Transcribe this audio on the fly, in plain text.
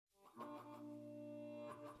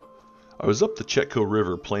I was up the Chetco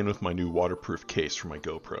River playing with my new waterproof case for my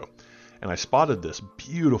GoPro, and I spotted this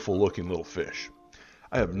beautiful looking little fish.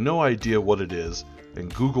 I have no idea what it is,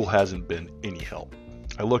 and Google hasn't been any help.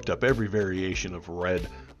 I looked up every variation of red,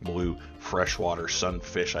 blue, freshwater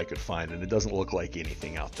sunfish I could find, and it doesn't look like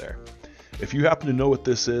anything out there. If you happen to know what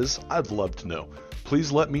this is, I'd love to know.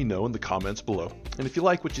 Please let me know in the comments below. And if you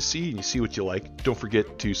like what you see and you see what you like, don't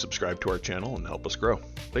forget to subscribe to our channel and help us grow.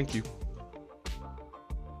 Thank you.